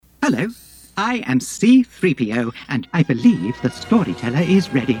Hello, I am C-3PO, and I believe the storyteller is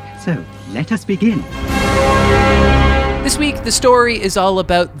ready, so let us begin. This week, the story is all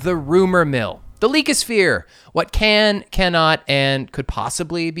about the rumor mill, the leakosphere, what can, cannot, and could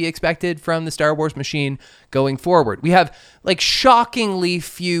possibly be expected from the Star Wars machine going forward. We have shockingly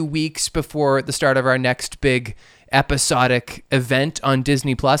few weeks before the start of our next big episodic event on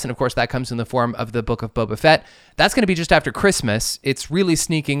Disney Plus, and of course that comes in the form of the Book of Boba Fett. That's going to be just after Christmas. It's really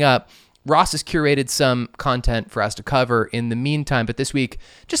sneaking up. Ross has curated some content for us to cover in the meantime, but this week,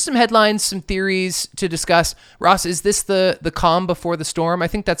 just some headlines, some theories to discuss. Ross, is this the calm before the storm? I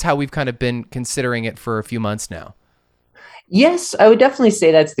think that's how we've kind of been considering it for a few months now. Yes, I would definitely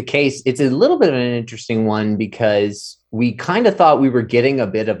say that's the case. It's a little bit of an interesting one because we kind of thought we were getting a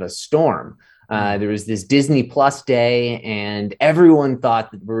bit of a storm. There was this Disney Plus day, and everyone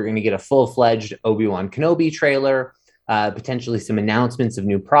thought that we were going to get a full-fledged Obi-Wan Kenobi trailer, potentially some announcements of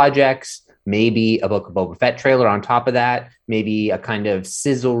new projects, maybe a Book of Boba Fett trailer on top of that, maybe a kind of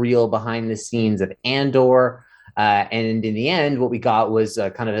sizzle reel behind the scenes of Andor. And in the end, what we got was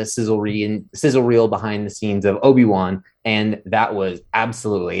kind of a sizzle reel behind the scenes of Obi-Wan, and that was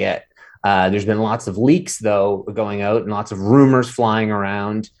absolutely it. There's been lots of leaks, though, going out, and lots of rumors flying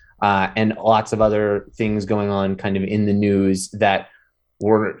around, and lots of other things going on kind of in the news that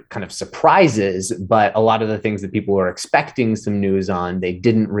were kind of surprises, but a lot of the things that people were expecting some news on, they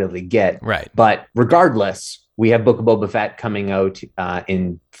didn't really get. Right. But regardless, we have Book of Boba Fett coming out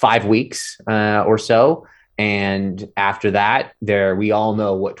in 5 weeks or so. And after that, we all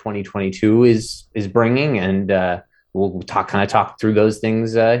know what 2022 is bringing, and we'll talk through those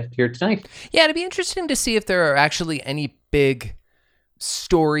things here tonight. Yeah, it'd be interesting to see if there are actually any big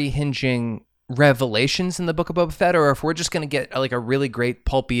story hinging revelations in the Book of Boba Fett, or if we're just going to get a really great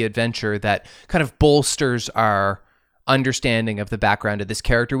pulpy adventure that kind of bolsters our understanding of the background of this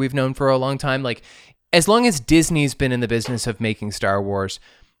character we've known for a long time. As long as Disney's been in the business of making Star Wars,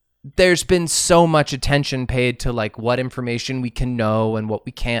 there's been so much attention paid to what information we can know and what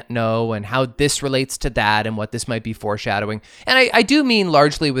we can't know, and how this relates to that, and what this might be foreshadowing. And I do mean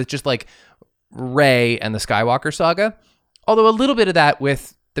largely with just Rey and the Skywalker saga, although a little bit of that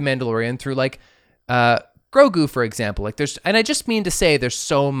with The Mandalorian through Grogu, for example. And I just mean to say there's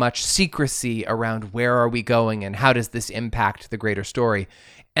so much secrecy around where are we going and how does this impact the greater story.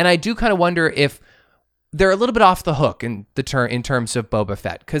 And I do kind of wonder if they're a little bit off the hook in terms of Boba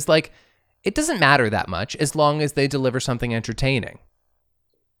Fett, because it doesn't matter that much as long as they deliver something entertaining.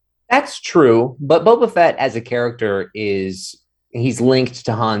 That's true, but Boba Fett as a character he's linked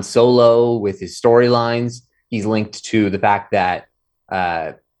to Han Solo with his storylines. He's linked to the fact that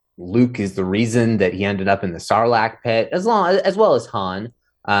Luke is the reason that he ended up in the Sarlacc pit, as well as Han.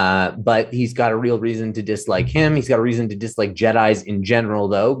 But he's got a real reason to dislike him. He's got a reason to dislike Jedis in general,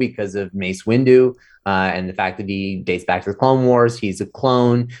 though, because of Mace Windu and the fact that he dates back to the Clone Wars. He's a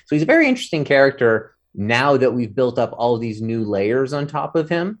clone. So he's a very interesting character now that we've built up all these new layers on top of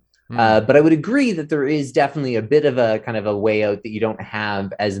him. But I would agree that there is definitely a bit of a kind of a way out that you don't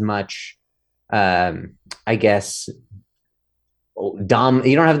have as much, I guess, there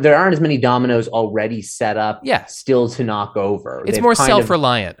aren't as many dominoes already set up still to knock over. It's more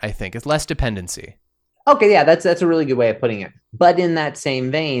self-reliant, I think. It's less dependency. Okay, yeah, that's a really good way of putting it. But in that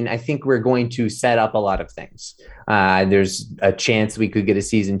same vein, I think we're going to set up a lot of things. There's a chance we could get a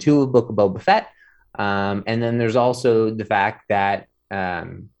season 2 of Book of Boba Fett. And then there's also the fact that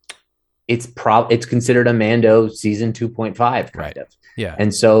it's considered a Mando season 2.5 kind of. Yeah.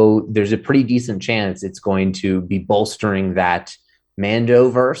 And so there's a pretty decent chance it's going to be bolstering that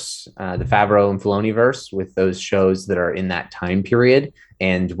Mando-verse, the Favreau and Filoni-verse, with those shows that are in that time period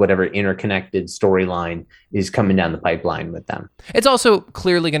and whatever interconnected storyline is coming down the pipeline with them. It's also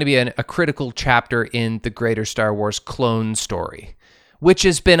clearly going to be a critical chapter in the greater Star Wars clone story, which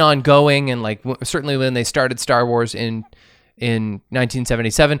has been ongoing. And certainly when they started Star Wars in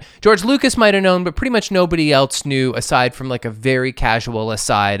 1977, George Lucas might have known, but pretty much nobody else knew, aside from a very casual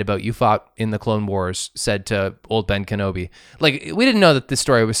aside about "you fought in the Clone Wars" said to old Ben Kenobi. We didn't know that this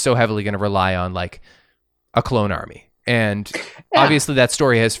story was so heavily going to rely on a clone army. And obviously that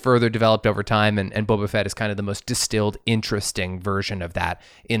story has further developed over time, and Boba Fett is kind of the most distilled, interesting version of that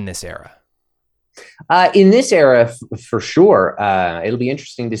in this era. In this era, for sure, it'll be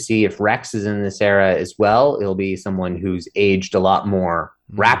interesting to see if Rex is in this era as well. It'll be someone who's aged a lot more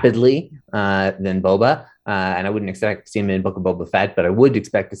rapidly than Boba. And I wouldn't expect to see him in Book of Boba Fett, but I would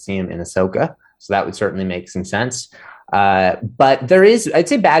expect to see him in Ahsoka. So that would certainly make some sense. But there is, I'd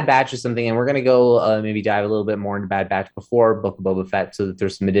say Bad Batch is something, and we're going to go maybe dive a little bit more into Bad Batch before Book of Boba Fett so that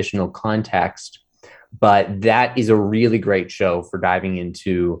there's some additional context. But that is a really great show for diving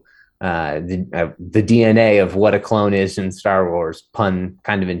into the DNA of what a clone is in Star Wars, pun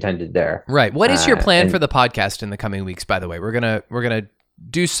kind of intended there. Right. What is your plan for the podcast in the coming weeks? By the way, we're gonna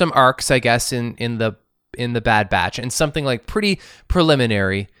do some arcs, I guess, in the Bad Batch, and something like pretty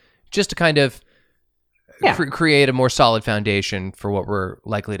preliminary, just to kind of create a more solid foundation for what we're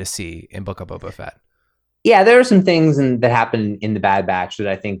likely to see in Book of Boba Fett. Yeah, there are some things that happen in the Bad Batch that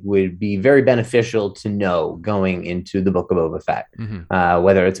I think would be very beneficial to know going into the Book of Boba Fett.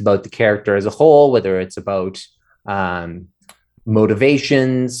 Whether it's about the character as a whole, whether it's about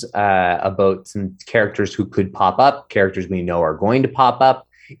motivations, about some characters who could pop up, characters we know are going to pop up.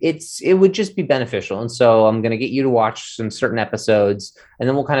 It would just be beneficial. And so I'm going to get you to watch some certain episodes, and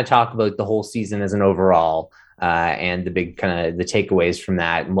then we'll kind of talk about the whole season as an overall. And the big kind of the takeaways from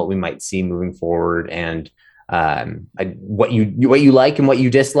that, and what we might see moving forward, and what you like and what you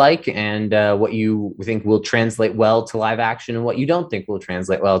dislike, and what you think will translate well to live action, and what you don't think will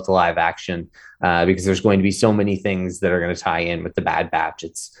translate well to live action, because there's going to be so many things that are going to tie in with the Bad Batch.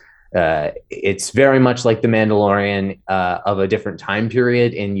 It's very much like The Mandalorian, of a different time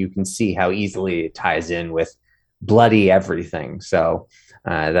period, and you can see how easily it ties in with bloody everything. So.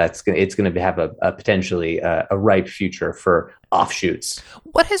 It's going to have a potentially a ripe future for offshoots.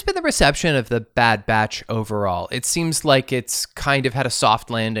 What has been the reception of the Bad Batch overall? It seems like it's kind of had a soft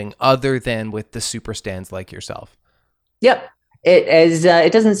landing, other than with the super stands like yourself. Yep,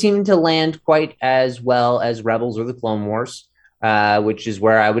 it doesn't seem to land quite as well as Rebels or the Clone Wars, which is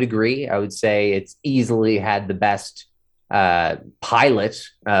where I would agree. I would say it's easily had the best pilot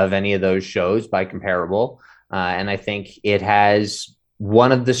of any of those shows by comparable, and I think it has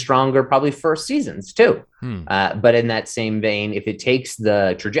one of the stronger probably first seasons too. But in that same vein, if it takes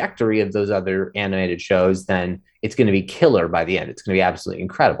the trajectory of those other animated shows, then it's going to be killer by the end. It's going to be absolutely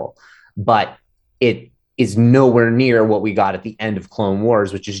incredible. But it is nowhere near what we got at the end of Clone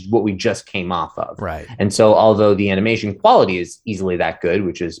Wars, which is what we just came off of. Right. And so although the animation quality is easily that good,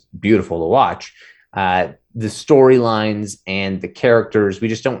 which is beautiful to watch, the storylines and the characters, we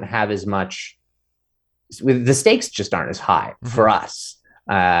just don't have as much. The stakes just aren't as high for us.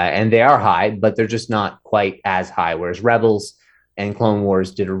 And they are high, but they're just not quite as high. Whereas Rebels and Clone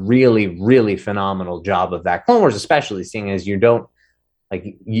Wars did a really, really phenomenal job of that. Clone Wars, especially, seeing as you don't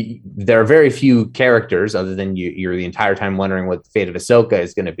there are very few characters other than you're the entire time wondering what the fate of Ahsoka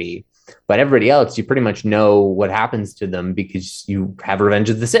is going to be. But everybody else, you pretty much know what happens to them because you have Revenge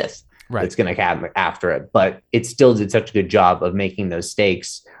of the Sith. Right. It's going to happen after it. But it still did such a good job of making those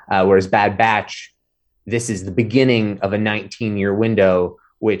stakes. Whereas Bad Batch, this is the beginning of a 19-year window,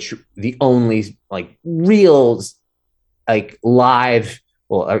 which the only real live,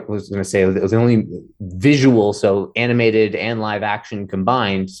 well, I was going to say it was the only visual, so animated and live action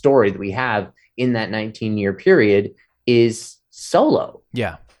combined story that we have in that 19-year period is Solo.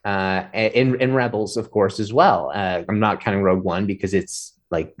 Yeah. And Rebels, of course, as well. I'm not counting Rogue One because it's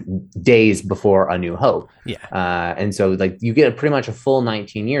days before A New Hope. Yeah. And so you get pretty much a full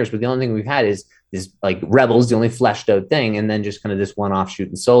 19 years, but the only thing we've had is Rebels, the only fleshed out thing, and then just kind of this one offshoot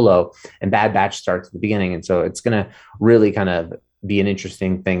in Solo, and Bad Batch starts at the beginning. And so it's going to really kind of be an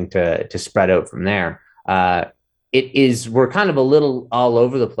interesting thing to spread out from there. We're kind of a little all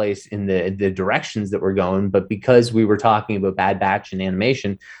over the place in the directions that we're going, but because we were talking about Bad Batch and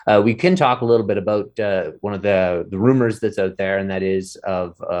animation, we can talk a little bit about one of the rumors that's out there, and that is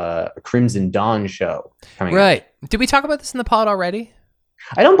of a Crimson Dawn show coming right up. Did we talk about this in the pod already?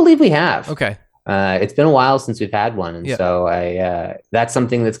 I don't believe we have. Okay. It's been a while since we've had one, and so that's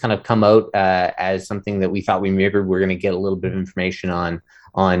something that's kind of come out as something that we thought we were going to get a little bit of information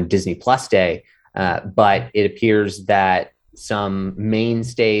on Disney Plus Day. But it appears that some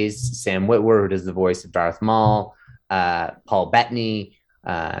mainstays, Sam Witwer, who does the voice of Darth Maul, Paul Bettany,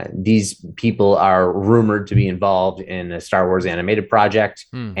 these people are rumored to be involved in a Star Wars animated project.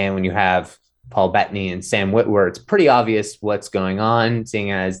 And when you have Paul Bettany and Sam Witwer, it's pretty obvious what's going on,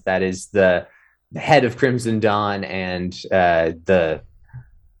 seeing as that is the head of Crimson Dawn and the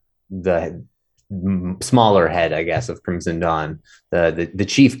smaller head, I guess, of Crimson Dawn, the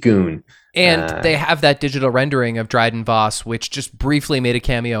chief goon. And they have that digital rendering of Dryden Voss, which just briefly made a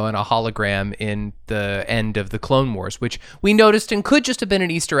cameo and a hologram in the end of the Clone Wars, which we noticed and could just have been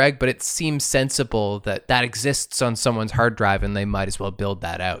an Easter egg, but it seems sensible that exists on someone's hard drive and they might as well build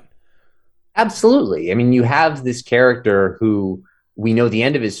that out. Absolutely. I mean, you have this character who we know the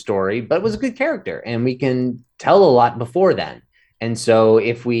end of his story, but it was a good character, and we can tell a lot before then. And so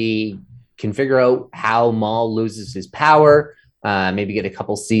if we can figure out how Maul loses his power, maybe get a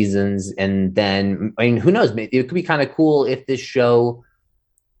couple seasons, and then, I mean, who knows? It could be kind of cool if this show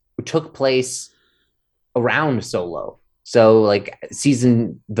took place around Solo, So like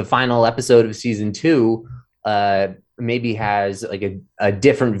the final episode of season 2 maybe has like a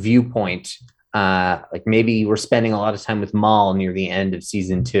different viewpoint. Like maybe we're spending a lot of time with Maul near the end of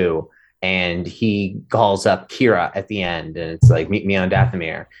season 2, and he calls up Kira at the end, and it's like, meet me on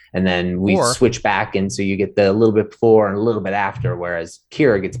Dathomir. And then we switch back, and so you get the little bit before and a little bit after, whereas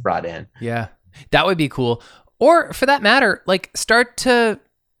Kira gets brought in. Yeah, that would be cool. Or for that matter, like start to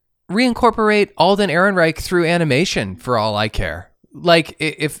reincorporate Alden Ehrenreich through animation for all I care. Like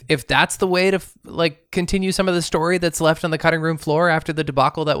if that's the way to like continue some of the story that's left on the cutting room floor after the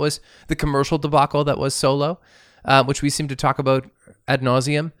debacle that was the commercial debacle that was Solo, which we seem to talk about ad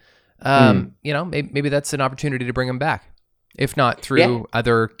nauseum. You know, maybe that's an opportunity to bring him back, if not through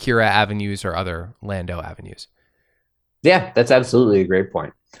other Kira avenues or other Lando avenues. Yeah, that's absolutely a great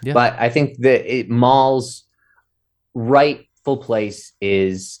point. Yeah. But I think that Maul's rightful place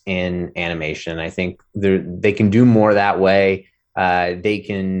is in animation. I think they can do more that way. They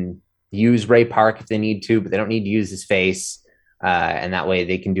can use Ray Park if they need to, but they don't need to use his face. And that way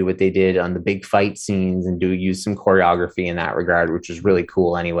they can do what they did on the big fight scenes and use some choreography in that regard, which is really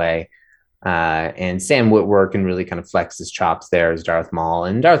cool anyway. And Sam Witwer can really kind of flex his chops there as Darth Maul.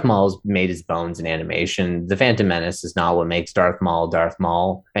 And Darth Maul's made his bones in animation. The Phantom Menace is not what makes Darth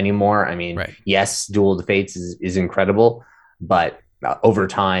Maul anymore. I mean, yes, Duel of the Fates is incredible, but over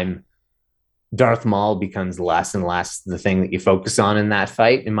time, Darth Maul becomes less and less the thing that you focus on in that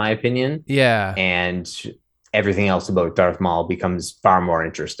fight, in my opinion. Yeah. And everything else about Darth Maul becomes far more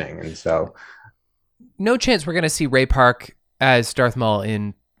interesting. And so no chance we're going to see Ray Park as Darth Maul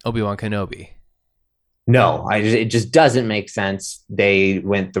in Obi-Wan Kenobi. No, it just doesn't make sense. They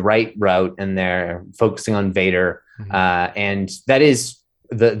went the right route and they're focusing on Vader. And that is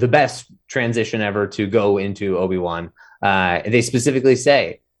the best transition ever to go into Obi-Wan. They specifically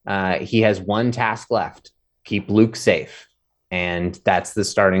say he has one task left: keep Luke safe. And that's the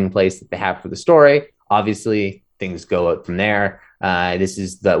starting place that they have for the story. Obviously, things go out from there. This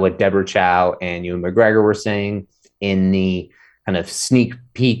is what Deborah Chow and Ewan McGregor were saying in the kind of sneak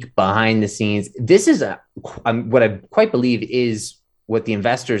peek behind the scenes. This is what I quite believe is what the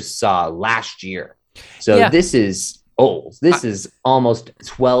investors saw last year. So this is old. This is almost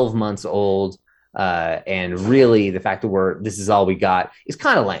 12 months old. And really the fact that this is all we got is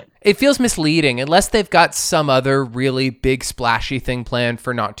kind of lame. It feels misleading unless they've got some other really big splashy thing planned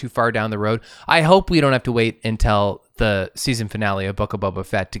for not too far down the road. I hope we don't have to wait until the season finale of Book of Boba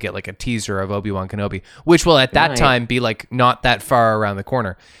Fett to get like a teaser of Obi-Wan Kenobi, which will at that time be like not that far around the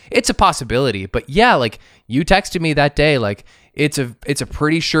corner. It's a possibility, but yeah, like you texted me that day, like it's a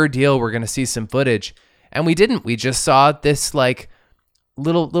pretty sure deal we're going to see some footage, and we didn't. We just saw this like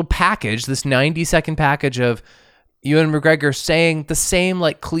little package, this 90-second package of Ewan McGregor saying the same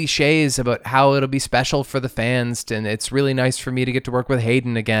like cliches about how it'll be special for the fans, and it's really nice for me to get to work with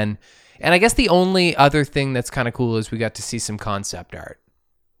Hayden again. And I guess the only other thing that's kind of cool is we got to see some concept art.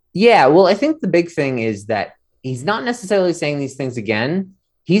 Yeah, well, I think the big thing is that he's not necessarily saying these things again.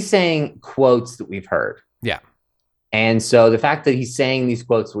 He's saying quotes that we've heard. Yeah. And so the fact that he's saying these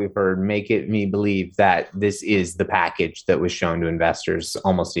quotes we've heard make me believe that this is the package that was shown to investors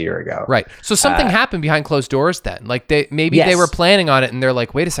almost a year ago. Right. So something happened behind closed doors then. Like they were planning on it and they're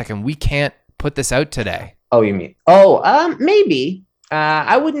like, wait a second, we can't put this out today. Oh, you mean? Maybe.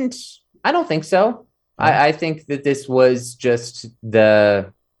 I don't think so. I think that this was just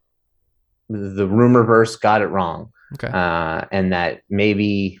the rumorverse got it wrong. Okay. And that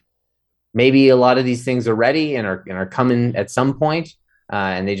maybe a lot of these things are ready and are coming at some point,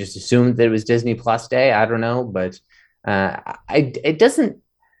 and they just assumed that it was Disney Plus Day. I don't know, but I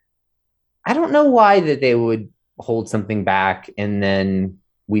don't know why that they would hold something back and then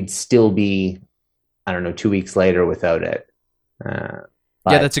we'd still be, I don't know, 2 weeks later without it.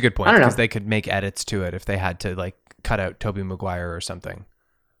 Yeah, that's a good point, because they could make edits to it if they had to like cut out Tobey Maguire or something.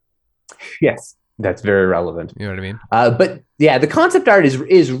 Yes. That's very relevant. You know what I mean? But yeah, the concept art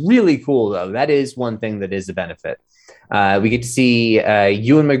is really cool, though. That is one thing that is a benefit. We get to see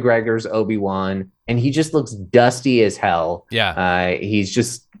Ewan McGregor's Obi-Wan, and he just looks dusty as hell. Yeah. He's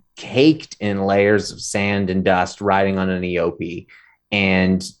just caked in layers of sand and dust riding on an Eopie.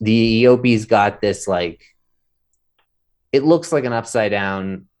 And the Eopie's got this, like, it looks like an upside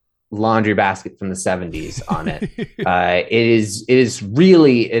down laundry basket from the 70s on it. It is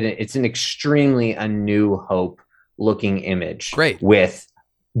really, it's an extremely A New Hope looking image. Great.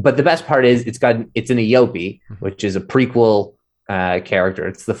 But the best part is it's an Eopie, which is a prequel character.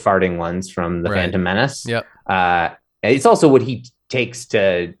 It's the farting ones from the Phantom Menace. Yep. It's also what he takes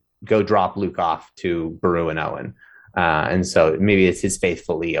to go drop Luke off to Beru and Owen. And so maybe it's his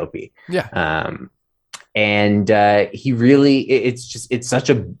faithful Eopie. Yeah. And it's such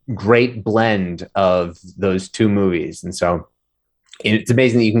a great blend of those two movies. And so it's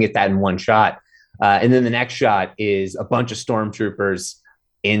amazing that you can get that in one shot. And then the next shot is a bunch of stormtroopers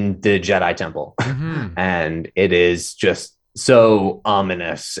in the Jedi Temple. And it is just so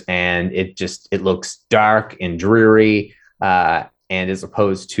ominous, and it looks dark and dreary. And as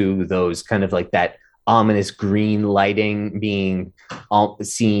opposed to those kind of like that ominous green lighting being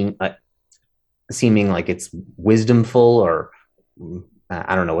seen, seeming like it's wisdomful, or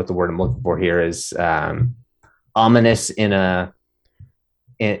I don't know what the word I'm looking for here is, ominous in a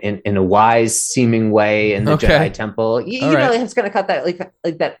wise seeming way in the Jedi Temple. You know, it's gonna cut that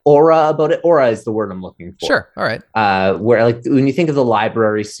like that aura about it. Aura is the word I'm looking for. Sure. All right. Where like when you think of the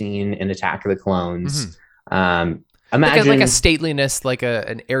library scene in Attack of the Clones, imagine like a stateliness, like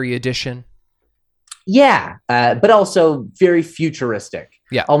an erudition. Yeah, but also very futuristic.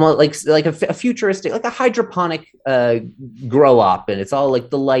 Yeah, almost like a futuristic, like a hydroponic grow up, and it's all like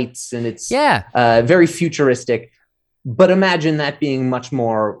the lights, and it's very futuristic. But imagine that being much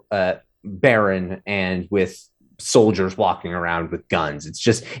more barren and with soldiers walking around with guns.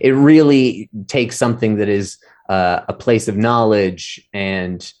 It really takes something that is a place of knowledge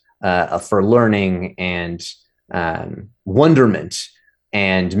and for learning and wonderment,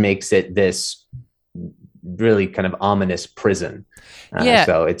 and makes it this really kind of ominous prison.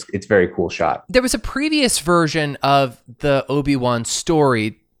 So it's very cool shot. There was a previous version of the Obi-Wan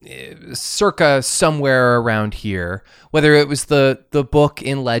story, circa somewhere around here, whether it was the book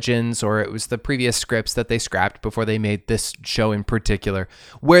in Legends or it was the previous scripts that they scrapped before they made this show in particular,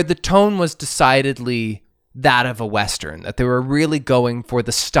 where the tone was decidedly that of a Western, that they were really going for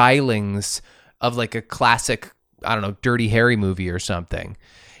the stylings of like a classic, I don't know, Dirty Harry movie or something.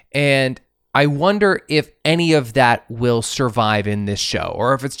 And I wonder if any of that will survive in this show,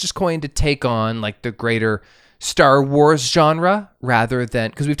 or if it's just going to take on like the greater Star Wars genre, rather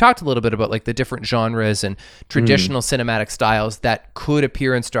than, because we've talked a little bit about like the different genres and traditional cinematic styles that could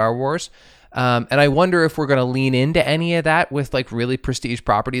appear in Star Wars. And I wonder if we're going to lean into any of that with like really prestige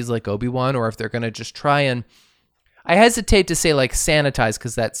properties like Obi-Wan, or if they're going to just try and, I hesitate to say like sanitize,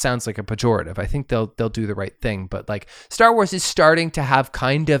 because that sounds like a pejorative. I think they'll do the right thing, but like Star Wars is starting to have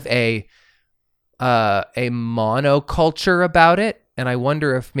kind of a monoculture about it. And I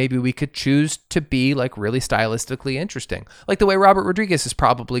wonder if maybe we could choose to be like really stylistically interesting, like the way Robert Rodriguez is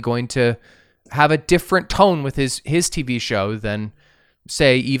probably going to have a different tone with his TV show than,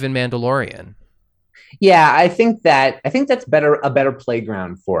 say, even Mandalorian. Yeah, I think that's a better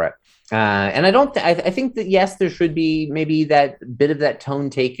playground for it. And I think that, yes, there should be maybe that bit of that tone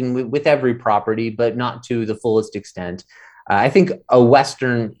taken with every property, but not to the fullest extent. I think a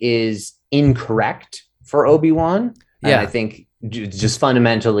Western is incorrect for Obi-Wan. Yeah. And I think just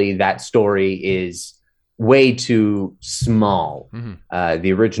fundamentally that story is way too small.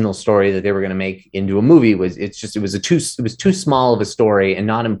 The original story that they were going to make into a movie was too small of a story and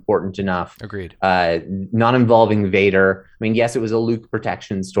not important enough. Agreed. Not involving Vader. I mean, yes, it was a Luke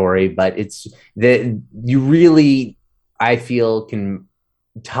protection story, but you really, I feel, can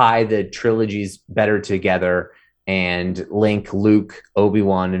tie the trilogies better together and link Luke,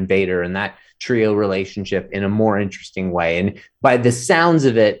 Obi-Wan, and Vader and that trio relationship in a more interesting way. And by the sounds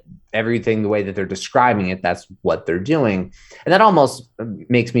of it, everything, the way that they're describing it, that's what they're doing. And that almost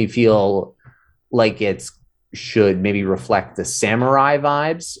makes me feel like it should maybe reflect the samurai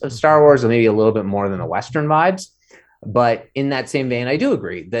vibes of Star Wars, or maybe a little bit more than the Western vibes. But in that same vein, I do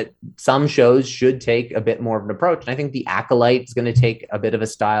agree that some shows should take a bit more of an approach. And I think The Acolyte is going to take a bit of a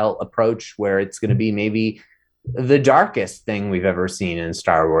style approach where it's going to be maybe the darkest thing we've ever seen in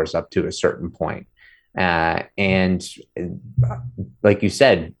Star Wars up to a certain point. And like you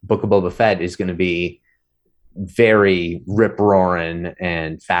said, Book of Boba Fett is going to be very rip-roaring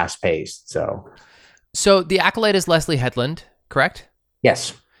and fast-paced. So The Acolyte is Leslie Headland, correct?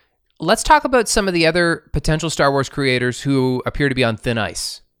 Yes. Let's talk about some of the other potential Star Wars creators who appear to be on thin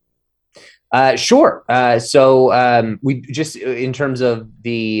ice. Sure. So we just, in terms of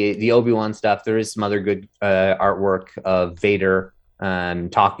the Obi-Wan stuff, there is some other good artwork of Vader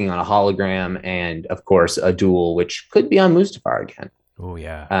talking on a hologram, and of course a duel, which could be on Mustafar again. Oh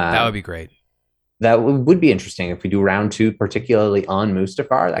yeah, that would be great. That would be interesting if we do round 2, particularly on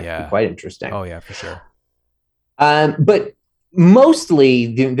Mustafar. That could be quite interesting. Oh yeah, for sure. But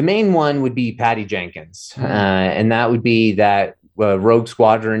mostly the main one would be Patty Jenkins, and that would be that Rogue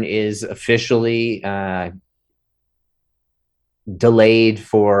Squadron is officially delayed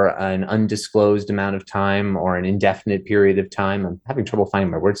for an undisclosed amount of time, or an indefinite period of time. I'm having trouble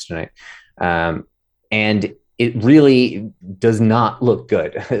finding my words tonight. And it really does not look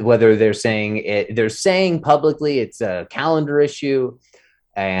good. Whether they're saying publicly it's a calendar issue,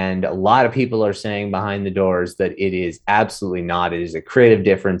 and a lot of people are saying behind the doors that it is absolutely not. It is a creative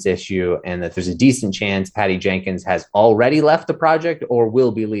difference issue, and that there's a decent chance Patty Jenkins has already left the project or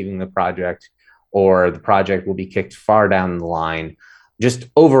will be leaving the project, or the project will be kicked far down the line. Just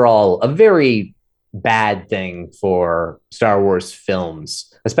overall, a very bad thing for Star Wars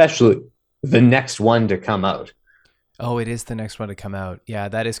films, especially the next one to come out. Oh, it is the next one to come out. Yeah,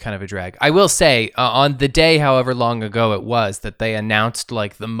 that is kind of a drag. I will say, on the day, however long ago it was, that they announced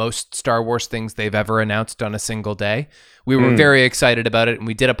like the most Star Wars things they've ever announced on a single day, we were very excited about it, and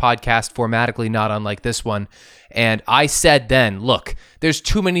we did a podcast formatically not unlike this one. And I said then, look, there's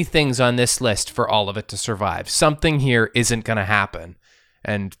too many things on this list for all of it to survive. Something here isn't going to happen.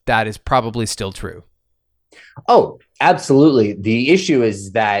 And that is probably still true. Oh, absolutely. The issue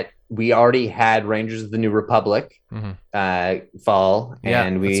is that we already had Rangers of the New Republic fall,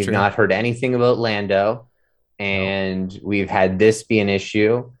 and we've not heard anything about Lando, and we've had this be an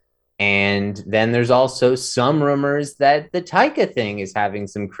issue. And then there's also some rumors that the Taika thing is having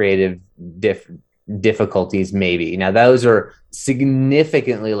some creative difficulties, maybe. Now, those are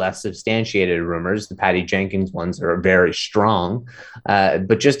significantly less substantiated rumors. The Patty Jenkins ones are very strong.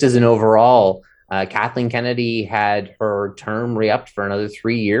 But just as an overall, Kathleen Kennedy had her term re-upped for another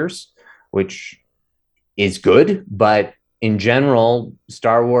 3 years, which is good. But in general,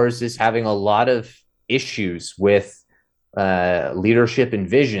 Star Wars is having a lot of issues with leadership and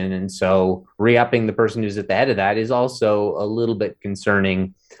vision. And so re-upping the person who's at the head of that is also a little bit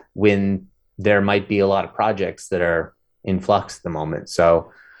concerning when there might be a lot of projects that are in flux at the moment.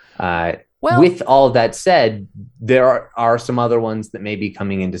 So with all of that said, there are some other ones that may be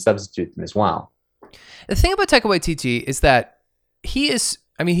coming in to substitute them as well. The thing about Taika Waititi is that he's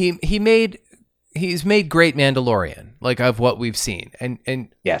made great Mandalorian, like, of what we've seen. And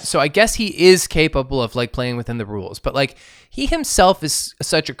yes. So I guess he is capable of like playing within the rules, but like he himself is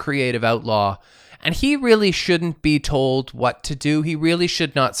such a creative outlaw, and he really shouldn't be told what to do. He really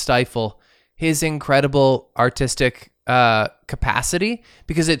should not stifle his incredible artistic capacity,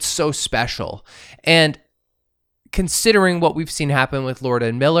 because it's so special. And considering what we've seen happen with Lord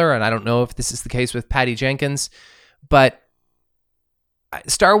and Miller, and I don't know if this is the case with Patty Jenkins, but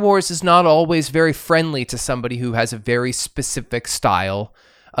Star Wars is not always very friendly to somebody who has a very specific style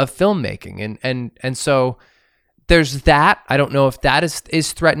of filmmaking. And so there's that. I don't know if that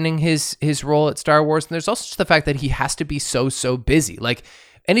is threatening his role at Star Wars. And there's also just the fact that he has to be so busy. Like,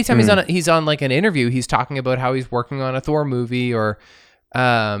 anytime he's on like an interview, he's talking about how he's working on a Thor movie, or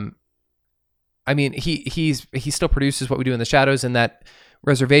he still produces What We Do in the Shadows and that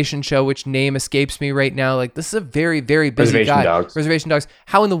Reservation show, which name escapes me right now. Like, this is a very, very busy guy. Reservation Dogs.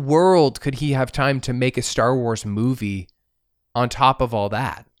 How in the world could he have time to make a Star Wars movie on top of all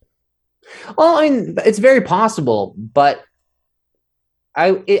that? Well, I mean, it's very possible, but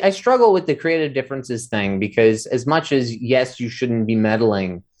I struggle with the creative differences thing, because as much as, yes, you shouldn't be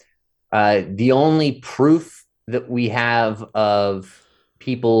meddling, the only proof that we have of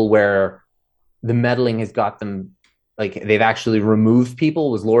people where the meddling has got them, like, they've actually removed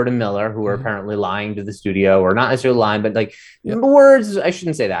people, was Lord and Miller, who were apparently lying to the studio, or not necessarily lying, but like words, I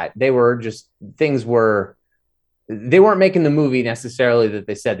shouldn't say that. They were just, they weren't making the movie necessarily that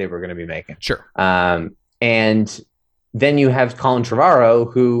they said they were going to be making. Sure. And then you have Colin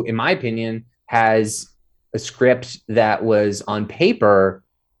Trevorrow, who, in my opinion, has a script that was on paper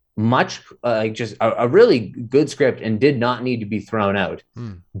much like just a really good script and did not need to be thrown out.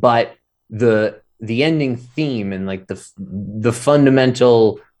 But the ending theme and like the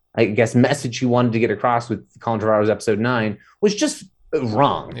fundamental, I guess, message he wanted to get across with Colin Trevorrow's episode 9 was just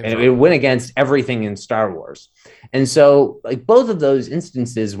wrong. And it went against everything in Star Wars. And so, like, both of those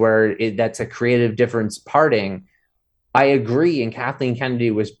instances where that's a creative difference parting, I agree, and Kathleen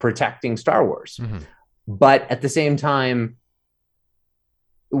Kennedy was protecting Star Wars. But at the same time,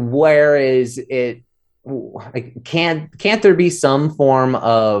 where is it? Like, can't there be some form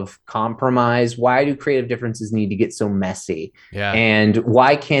of compromise? Why do creative differences need to get so messy? Yeah. And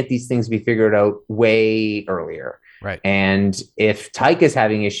why can't these things be figured out way earlier? Right. And if Taika's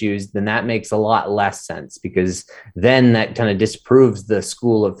having issues, then that makes a lot less sense, because then that kind of disproves the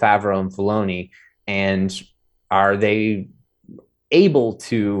school of Favreau and Filoni. And are they able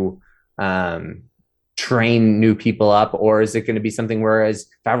to train new people up, or is it going to be something whereas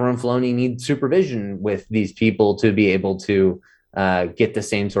Favreau and Filoni need supervision with these people to be able to get the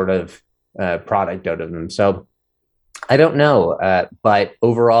same sort of product out of them? So I don't know. But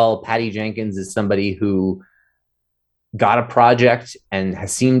overall, Patty Jenkins is somebody who got a project and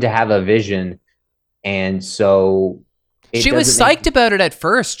has seemed to have a vision, And so she was psyched about it at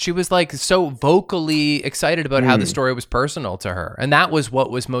first. She was like so vocally excited about how the story was personal to her. And that was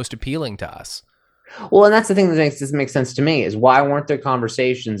what was most appealing to us. Well, and that's the thing that makes this make sense to me is why weren't there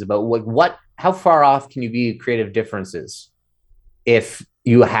conversations about how far off can you be creative differences if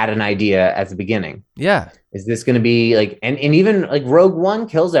you had an idea at the beginning? Yeah. Is this going to be like, and even like Rogue One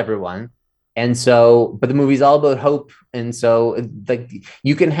kills everyone. And so, but the movie's all about hope. And so like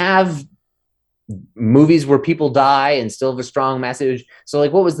you can have movies where people die and still have a strong message. So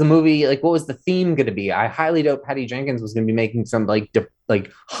like, what was the movie? Like, what was the theme going to be? I highly doubt Patty Jenkins was going to be making some like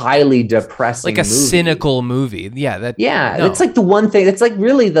highly depressing, like a cynical movie. Yeah. That's like the one thing. That's like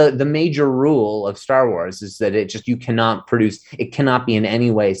really the major rule of Star Wars is that you cannot produce. It cannot be in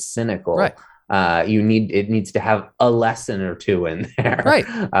any way cynical. Right. It needs to have a lesson or two in there. Right.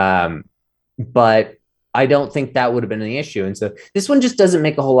 But I don't think that would have been an issue. And so this one just doesn't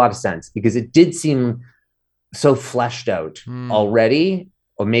make a whole lot of sense because it did seem so fleshed out already.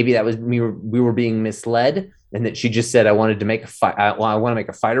 Or maybe that was we were being misled and that she just said, I wanted to make I want to make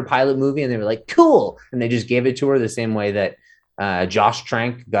a fighter pilot movie. And they were like, cool. And they just gave it to her the same way that Josh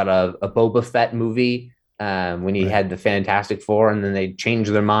Trank got a Boba Fett movie when he had the Fantastic Four, and then they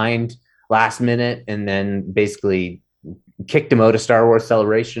changed their mind last minute and then basically kicked him out of Star Wars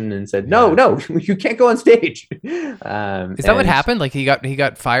Celebration and said, no, you can't go on stage. Is that what happened? Like he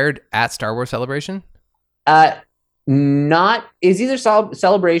got fired at Star Wars Celebration? Is either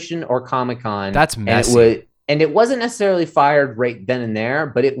Celebration or Comic-Con. That's messy. And it wasn't necessarily fired right then and there,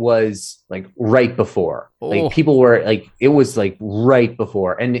 but it was like right before. Like people were like, it was like right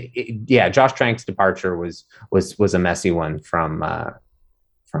before. And Josh Trank's departure was a messy one from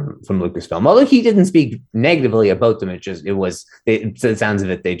Lucasfilm. Although he didn't speak negatively about them, the sounds of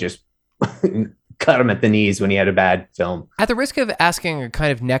it, they just cut him at the knees when he had a bad film. At the risk of asking a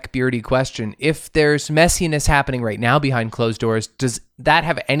kind of neckbeardy question, if there's messiness happening right now behind closed doors, does that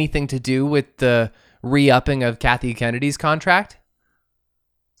have anything to do with the re-upping of Kathy Kennedy's contract?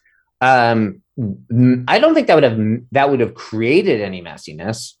 I don't think that would have created any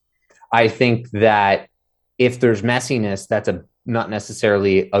messiness. I think that if there's messiness, that's not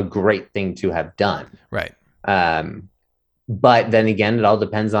necessarily a great thing to have done. Right. But then again, it all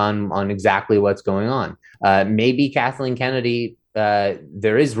depends on exactly what's going on. Maybe Kathleen Kennedy,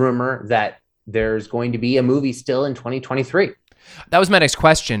 there is rumor that there's going to be a movie still in 2023. That was my next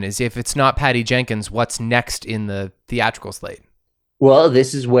question, is if it's not Patty Jenkins, what's next in the theatrical slate? Well,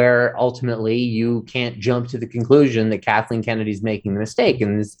 this is where ultimately you can't jump to the conclusion that Kathleen Kennedy's making the mistake.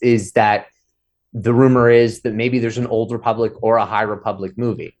 And this is that the rumor is that maybe there's an Old Republic or a High Republic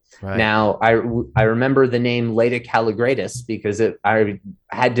movie. Right. Now, I remember the name Leda Calligradis because I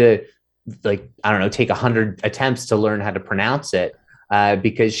had to, take 100 attempts to learn how to pronounce it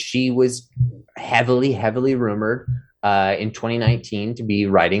because she was heavily, heavily rumored in 2019 to be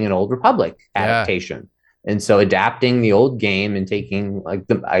writing an Old Republic adaptation. And so adapting the old game and taking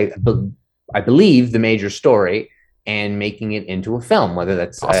I believe the major story and making it into a film, whether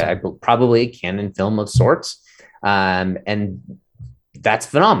that's awesome. Probably a canon film of sorts. And that's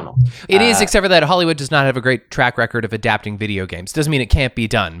phenomenal. It is, except for that Hollywood does not have a great track record of adapting video games. Doesn't mean it can't be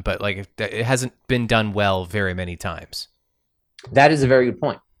done, but it hasn't been done well very many times. That is a very good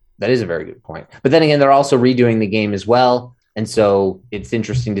point. But then again, they're also redoing the game as well. And so it's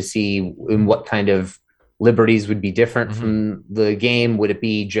interesting to see in what kind of liberties would be different from the game. Would it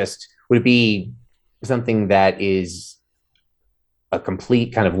be something that is a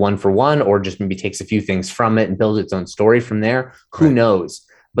complete kind of one for one, or just maybe takes a few things from it and builds its own story from there? Who knows?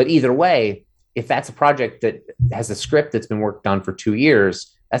 But either way, if that's a project that has a script that's been worked on for 2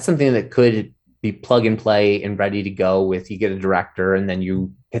 years, that's something that could be plug and play and ready to go with. You get a director and then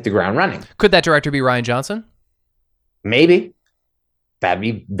you hit the ground running. Could that director be Rian Johnson? Maybe. That'd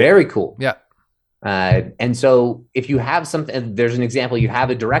be very cool. Yeah. And so if you have something, there's an example, you have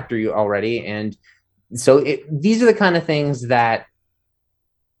a director already. And so these are the kind of things that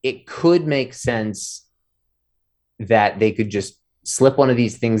it could make sense that they could just slip one of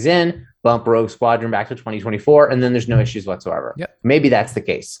these things in, bump Rogue Squadron back to 2024, and then there's no issues whatsoever. Yep. Maybe that's the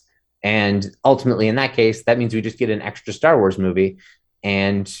case. And ultimately, in that case, that means we just get an extra Star Wars movie,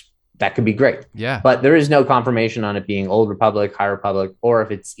 and that could be great. Yeah. But there is no confirmation on it being Old Republic, High Republic, or if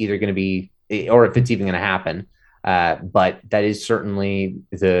it's either going to be, or if it's even going to happen. But that is certainly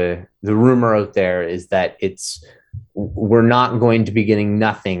the rumor out there, is that we're not going to be getting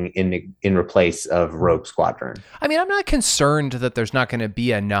nothing in replace of Rogue Squadron. I mean, I'm not concerned that there's not going to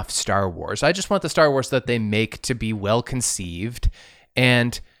be enough Star Wars. I just want the Star Wars that they make to be well conceived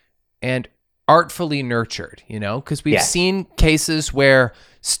and artfully nurtured, because we've seen cases where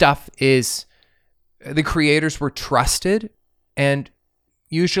stuff is the creators were trusted, and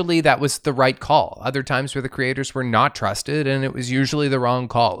usually that was the right call. Other times where the creators were not trusted, and it was usually the wrong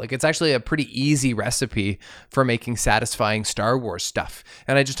call. Like, it's actually a pretty easy recipe for making satisfying Star Wars stuff.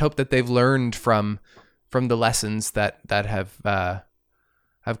 And I just hope that they've learned from the lessons that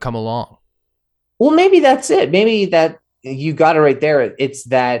have come along. Well, maybe that's it. Maybe that you got it right there. It's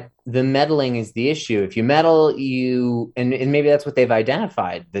that the meddling is the issue. If you meddle, and maybe that's what they've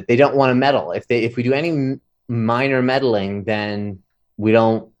identified, that they don't want to meddle. If we do any minor meddling, then we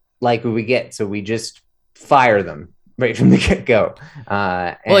don't like what we get. So we just fire them right from the get-go.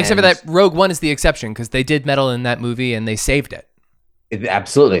 Well, except for that Rogue One is the exception, because they did meddle in that movie and they saved it.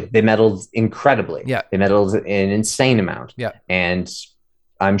 Absolutely. They meddled incredibly. Yeah. They meddled an insane amount. Yeah. And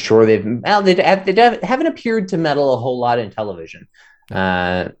I'm sure they haven't appeared to meddle a whole lot in television.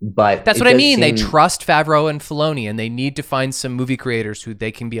 But that's what I mean. They trust Favreau and Filoni, and they need to find some movie creators who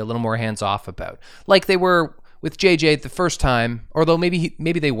they can be a little more hands-off about. Like they were with JJ the first time, although maybe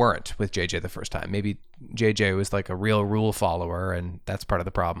they weren't with JJ the first time. Maybe JJ was like a real rule follower, and that's part of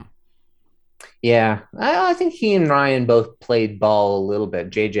the problem. Yeah, I think he and Ryan both played ball a little bit.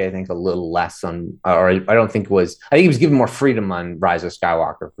 JJ, I think, a little less on, or I don't think was. I think he was given more freedom on Rise of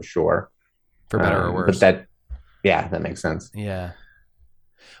Skywalker for sure, for better or worse. But that makes sense. Yeah.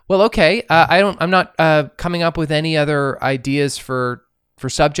 Well, okay. I'm not coming up with any other ideas for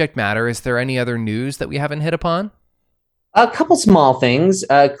subject matter. Is there any other news that we haven't hit upon? A couple small things.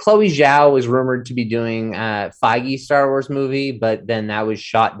 Chloe Zhao was rumored to be doing Feige Star Wars movie, but then that was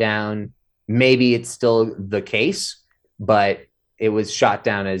shot down. Maybe it's still the case, but it was shot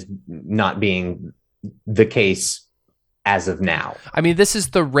down as not being the case as of now. I mean, this is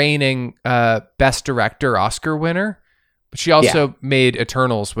the reigning Best Director Oscar winner. But she also made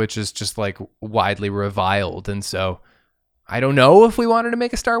Eternals, which is just like widely reviled. And so I don't know if we wanted to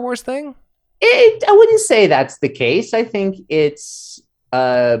make a Star Wars thing. I wouldn't say that's the case. I think it's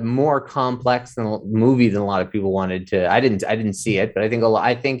more complex than a movie than a lot of people wanted to. I didn't see it, but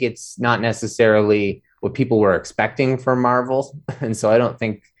I think it's not necessarily what people were expecting from Marvel, and so I don't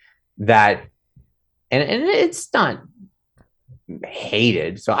think that. And it's not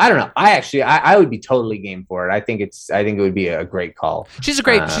hated, so I don't know. I would be totally game for it. I think it would be a great call. She's a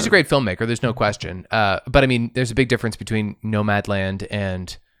great filmmaker. There's no question. But I mean, there's a big difference between Nomadland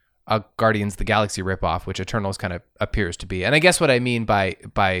and a Guardians of the Galaxy ripoff, which Eternals kind of appears to be. And I guess what I mean by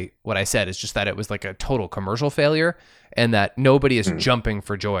what I said is just that it was like a total commercial failure, and that nobody is jumping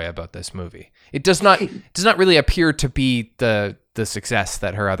for joy about this movie. It does not really appear to be the success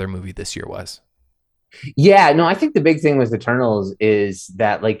that her other movie this year was. Yeah, no, I think the big thing with Eternals is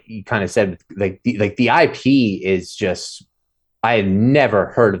that, like you kind of said, like the IP is just, I had never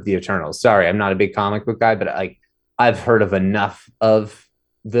heard of the Eternals. Sorry, I'm not a big comic book guy, but I've heard of enough of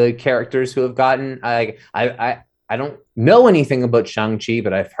the characters who have gotten. I don't know anything about Shang-Chi,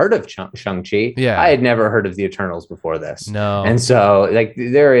 but I've heard of Shang-Chi. Yeah, I had never heard of the Eternals before this. No, and so like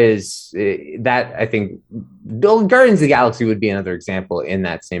there is that. I think Guardians of the Galaxy would be another example in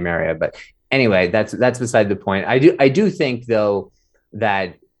that same area, but. Anyway, that's beside the point. I do think though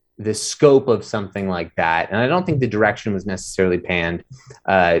that the scope of something like that, and I don't think the direction was necessarily panned,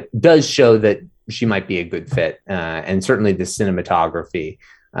 does show that she might be a good fit. And certainly the cinematography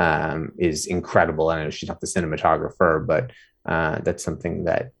is incredible. I know she's not the cinematographer, but that's something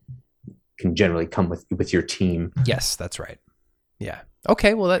that can generally come with your team. Yes, that's right. Yeah.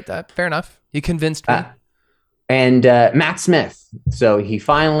 Okay. Well, that fair enough. You convinced me. And Matt Smith. So he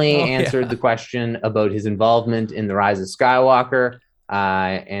finally answered the question about his involvement in The Rise of Skywalker,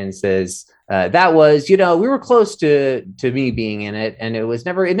 and says that was, we were close to me being in it, and it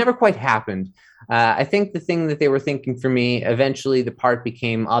never quite happened. I think the thing that they were thinking for me, eventually the part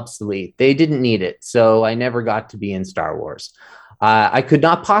became obsolete. They didn't need it, so I never got to be in Star Wars. I could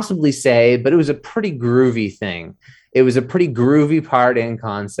not possibly say, but it was a pretty groovy thing. It was a pretty groovy part and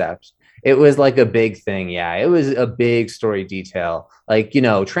concept. It was like a big thing. Yeah, it was a big story detail, like,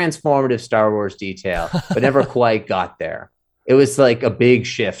 transformative Star Wars detail, but never quite got there. It was like a big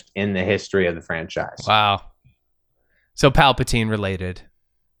shift in the history of the franchise. Wow. So Palpatine related.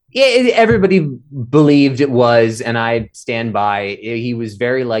 Yeah, everybody believed it was, and I stand by. He was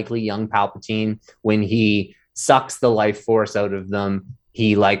very likely young Palpatine. When he sucks the life force out of them,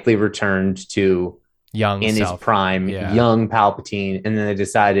 he likely returned to young in self. His prime, young Palpatine. And then they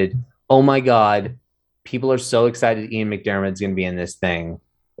decided, oh my God, people are so excited Ian McDiarmid's going to be in this thing.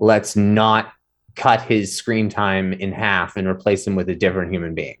 Let's not cut his screen time in half and replace him with a different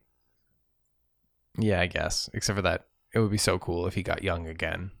human being. Yeah, I guess. Except for that, it would be so cool if he got young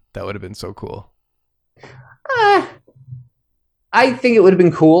again. That would have been so cool. I think it would have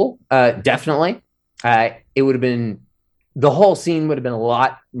been cool. Definitely. It would have been the whole scene would have been a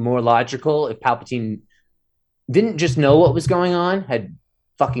lot more logical if Palpatine didn't just know what was going on, had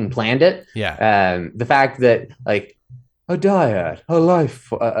fucking planned it. Yeah. The fact that like a dyad, a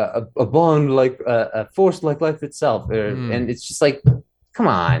life, a bond like a force like life itself, and it's just like, come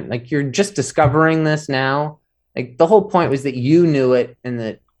on, like you're just discovering this now. Like the whole point was that you knew it, and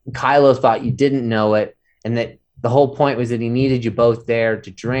that Kylo thought you didn't know it, and that the whole point was that he needed you both there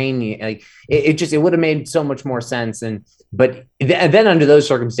to drain you. Like it would have made so much more sense. But then under those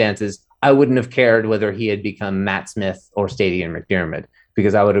circumstances, I wouldn't have cared whether he had become Matt Smith or Stadium McDermott,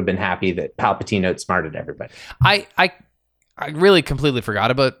 because I would have been happy that Palpatine outsmarted everybody. I really completely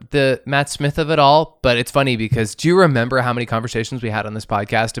forgot about the Matt Smith of it all, but it's funny because do you remember how many conversations we had on this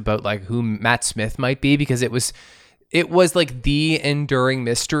podcast about like who Matt Smith might be? Because it was like the enduring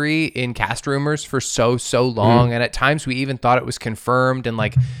mystery in cast rumors for so long. Mm-hmm. And at times we even thought it was confirmed. And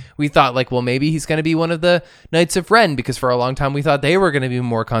like, we thought like, well, maybe he's going to be one of the Knights of Ren, because for a long time we thought they were going to be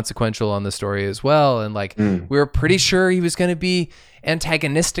more consequential on the story as well. And like, we were pretty sure he was going to be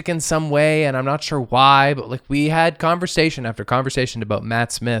antagonistic in some way. And I'm not sure why, but like we had conversation after conversation about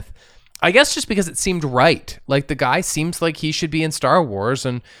Matt Smith. I guess just because it seemed right. Like the guy seems like he should be in Star Wars.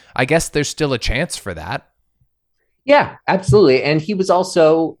 And I guess there's still a chance for that. Yeah, absolutely. And he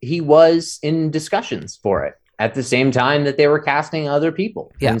was in discussions for it at the same time that they were casting other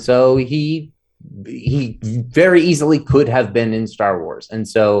people. Yeah. And so he very easily could have been in Star Wars. And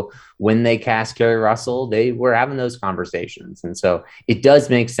so when they cast Kerry Russell, they were having those conversations. And so it does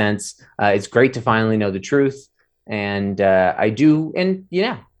make sense. It's great to finally know the truth. And I do. And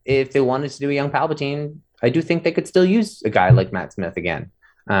yeah, if they wanted to do a young Palpatine, I do think they could still use a guy like Matt Smith again,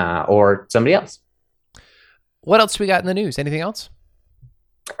 or somebody else. What else do we got in the news? Anything else?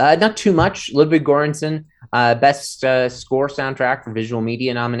 Not too much. Ludwig Göransson, best score soundtrack for visual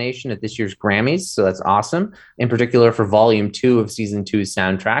media nomination at this year's Grammys. So that's awesome. In particular for Volume 2 of Season 2's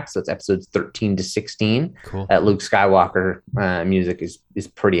soundtrack. So it's episodes 13 to 16. Cool. That Luke Skywalker music is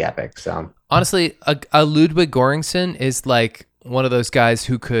pretty epic. So honestly, a Ludwig Göransson is like one of those guys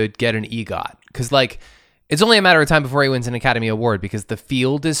who could get an EGOT, because like it's only a matter of time before he wins an Academy Award, because the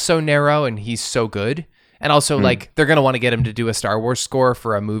field is so narrow and he's so good. And also, like, they're going to want to get him to do a Star Wars score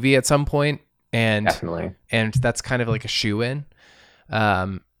for a movie at some point. And definitely. And that's kind of like a shoe-in.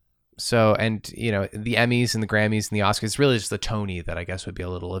 So, and, you know, the Emmys and the Grammys and the Oscars, really just the Tony that I guess would be a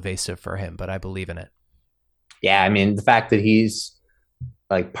little evasive for him, but I believe in it. Yeah, I mean, the fact that he's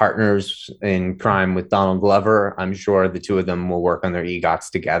like partners in crime with Donald Glover, I'm sure the two of them will work on their EGOTs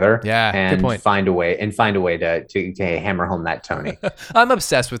together. Yeah, and good point. find a way to hammer home that Tony. I'm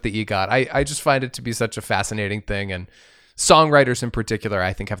obsessed with the EGOT. I just find it to be such a fascinating thing, and songwriters in particular,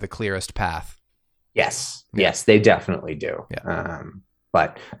 I think, have the clearest path. Yes, they definitely do. Yeah.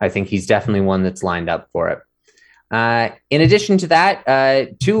 But I think he's definitely one that's lined up for it. In addition to that,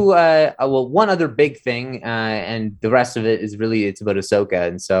 one other big thing, and the rest of it is really, it's about Ahsoka.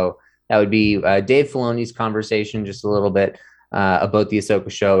 And so that would be Dave Filoni's conversation just a little bit about the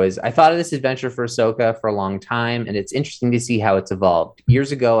Ahsoka show. Is I thought of this adventure for Ahsoka for a long time, and it's interesting to see how it's evolved.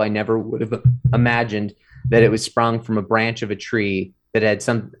 Years ago, I never would have imagined that it was sprung from a branch of a tree that had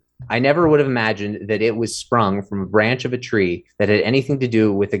I never would have imagined that it was sprung from a branch of a tree that had anything to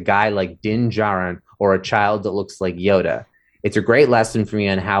do with a guy like Din Djarin or a child that looks like Yoda. It's a great lesson for me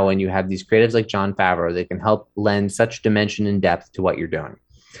on how when you have these creatives like Jon Favreau, they can help lend such dimension and depth to what you're doing.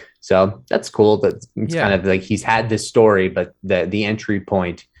 So that's cool. That's kind of like he's had this story, but the entry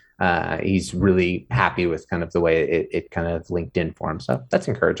point, he's really happy with kind of the way it kind of linked in for him. So that's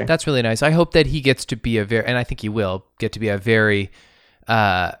encouraging. That's really nice. I hope that he gets to be and I think he will get to be a very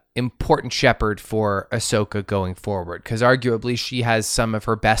important shepherd for Ahsoka going forward, because arguably she has some of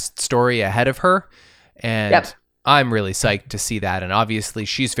her best story ahead of her, and I'm really psyched to see that. And obviously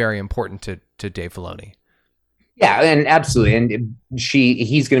she's very important to Dave Filoni. Yeah, and absolutely. And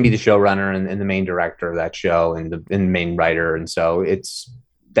he's going to be the showrunner and the main director of that show and the main writer. And so it's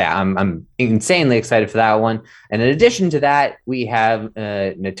that I'm insanely excited for that one. And in addition to that, we have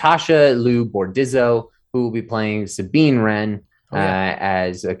Natasha Liu Bordizzo, who will be playing Sabine Wren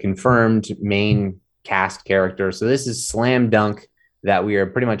as a confirmed main cast character. So this is slam dunk that we are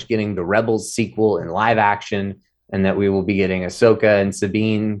pretty much getting the Rebels sequel in live action, and that we will be getting Ahsoka and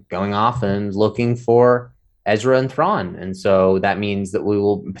Sabine going off and looking for Ezra and Thrawn. And so that means that we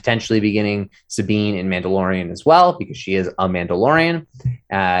will potentially be getting Sabine in Mandalorian as well, because she is a Mandalorian.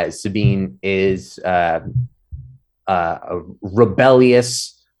 Sabine is a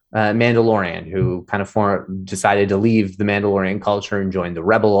rebellious Mandalorian, who kind of decided to leave the Mandalorian culture and join the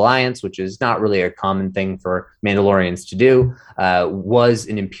Rebel Alliance, which is not really a common thing for Mandalorians to do. Was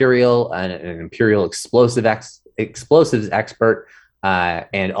an Imperial explosives expert,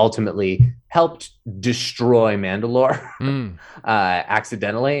 and ultimately helped destroy Mandalore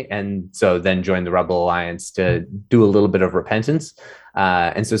accidentally, and so then joined the Rebel Alliance to do a little bit of repentance.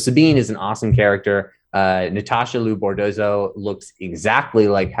 And so Sabine is an awesome character. Natasha Liu Bordizzo looks exactly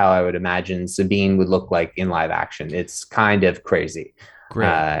like how I would imagine Sabine would look like in live action. It's kind of crazy.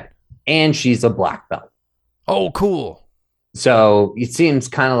 Great. And she's a black belt. Oh, cool. So it seems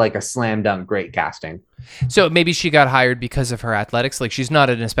kind of like a slam dunk great casting. So maybe she got hired because of her athletics. Like, she's not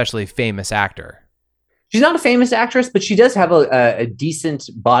an especially famous actor. She's not a famous actress, but she does have a decent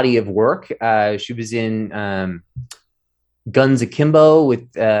body of work. She was in Guns Akimbo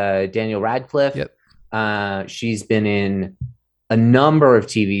with Daniel Radcliffe. Yep. She's been in a number of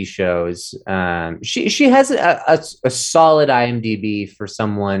TV shows. She has a solid IMDb for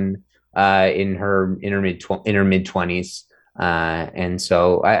someone in her mid 20s. And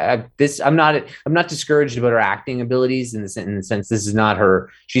so I'm not discouraged about her acting abilities in the sense this is not her.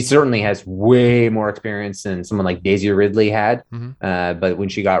 She certainly has way more experience than someone like Daisy Ridley had. But when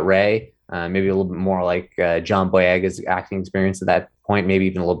she got Rey, maybe a little bit more like John Boyega's acting experience at that point, maybe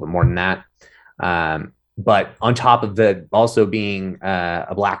even a little bit more than that. But on top of that, also being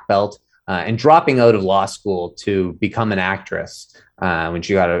a black belt and dropping out of law school to become an actress when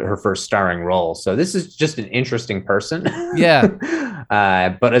she got her first starring role. So this is just an interesting person. Yeah.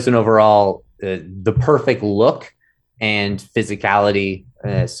 But as an overall, the perfect look and physicality.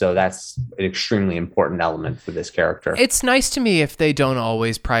 So that's an extremely important element for this character. It's nice to me if they don't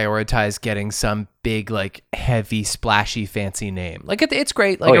always prioritize getting some big, like, heavy, splashy, fancy name. Like, it's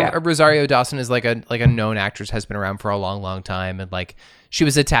great. Like, Rosario Dawson is like a known actress, has been around for a long, long time, and like she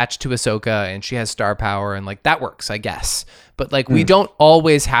was attached to Ahsoka, and she has star power, and like that works, I guess. But like, we don't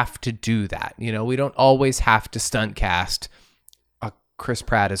always have to do that. You know, we don't always have to stunt cast a Chris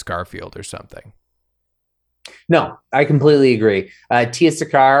Pratt as Garfield or something. No, I completely agree. Tia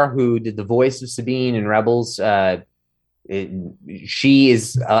Sakar, who did the voice of Sabine in Rebels, she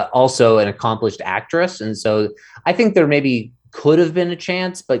is also an accomplished actress. And so I think there maybe could have been a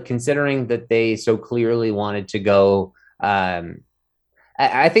chance, but considering that they so clearly wanted to go,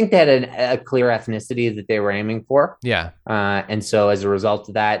 I think they had a clear ethnicity that they were aiming for. Yeah. And so as a result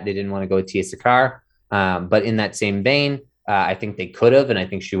of that, they didn't want to go with Tia Sakar. But in that same vein, I think they could have, and I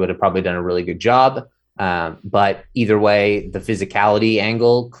think she would have probably done a really good job. But either way, the physicality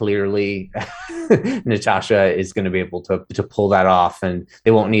angle, clearly Natasha is going to be able to pull that off, and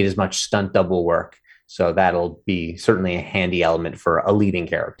they won't need as much stunt double work. So that'll be certainly a handy element for a leading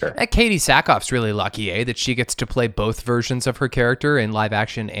character. Katie Sackhoff's really lucky, that she gets to play both versions of her character in live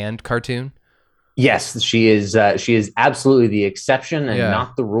action and cartoon. Yes, she is absolutely the exception and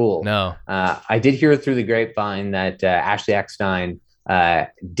not the rule. No. I did hear through the grapevine that Ashley Eckstein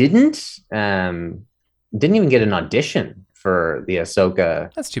didn't even get an audition for the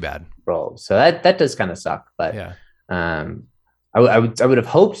Ahsoka. That's too bad. Role. So that does kind of suck. But yeah, I would have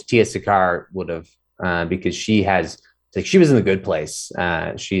hoped Tia Sakar would have, because she was in the Good Place.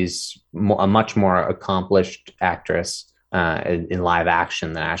 She's a much more accomplished actress in live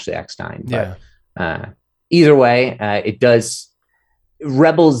action than Ashley Eckstein. But either way, it does.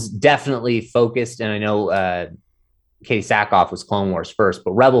 Rebels definitely focused, and I know Katie Sackhoff was Clone Wars first,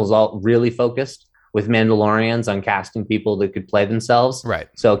 but Rebels all really focused with Mandalorians on casting people that could play themselves. Right.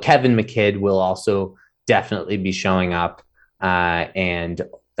 So Kevin McKidd will also definitely be showing up. And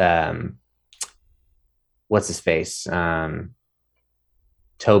what's his face?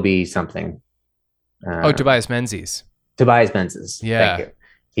 Toby something. Tobias Menzies. Tobias Menzies. Yeah. Thank you.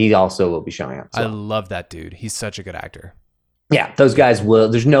 He also will be showing up. So. I love that dude. He's such a good actor. Yeah, those guys will.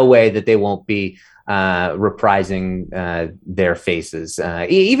 There's no way that they won't be reprising their faces.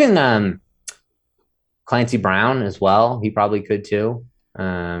 Even Clancy Brown as well. He probably could too. There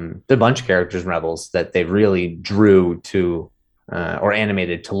are a bunch of characters in Rebels that they really drew to or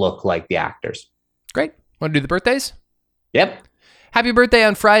animated to look like the actors. Great. Want to do the birthdays? Yep. Happy birthday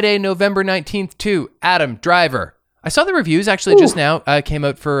on Friday, November 19th to Adam Driver. I saw the reviews actually just now came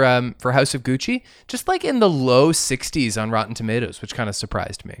out for House of Gucci, just like in the low 60s on Rotten Tomatoes, which kind of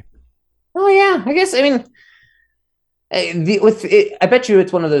surprised me. Oh yeah, I guess. I mean, I bet you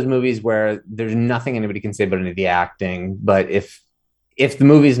it's one of those movies where there's nothing anybody can say about any of the acting. But if the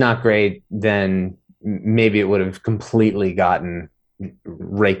movie's not great, then maybe it would have completely gotten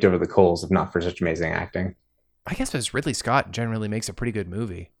raked over the coals if not for such amazing acting. I guess because Ridley Scott generally makes a pretty good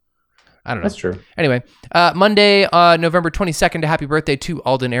movie. I don't know. That's true. Anyway, Monday, November 22nd, a happy birthday to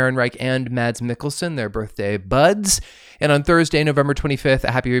Alden Ehrenreich and Mads Mikkelsen, their birthday buds. And on Thursday, November 25th,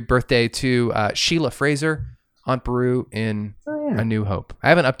 a happy birthday to Sheila Fraser, Aunt Beru in A New Hope. I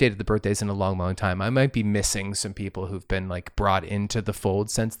haven't updated the birthdays in a long, long time. I might be missing some people who've been like brought into the fold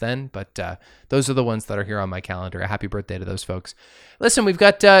since then, but those are the ones that are here on my calendar. A happy birthday to those folks. Listen, we've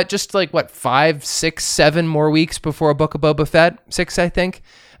got just like, 5, 6, 7 more weeks before Book of Boba Fett. 6, I think.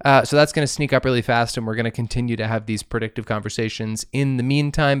 So that's going to sneak up really fast, and we're going to continue to have these predictive conversations in the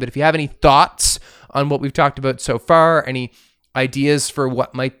meantime. But if you have any thoughts on what we've talked about so far, any ideas for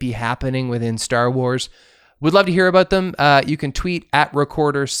what might be happening within Star Wars, would love to hear about them. You can tweet at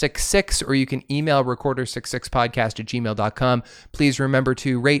Recorder66, or you can email recorder66podcast@gmail.com. Please remember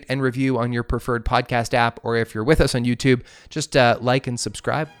to rate and review on your preferred podcast app, or if you're with us on YouTube, just like and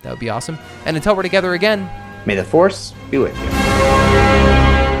subscribe. That would be awesome. And until we're together again, may the Force be with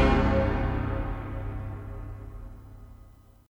you.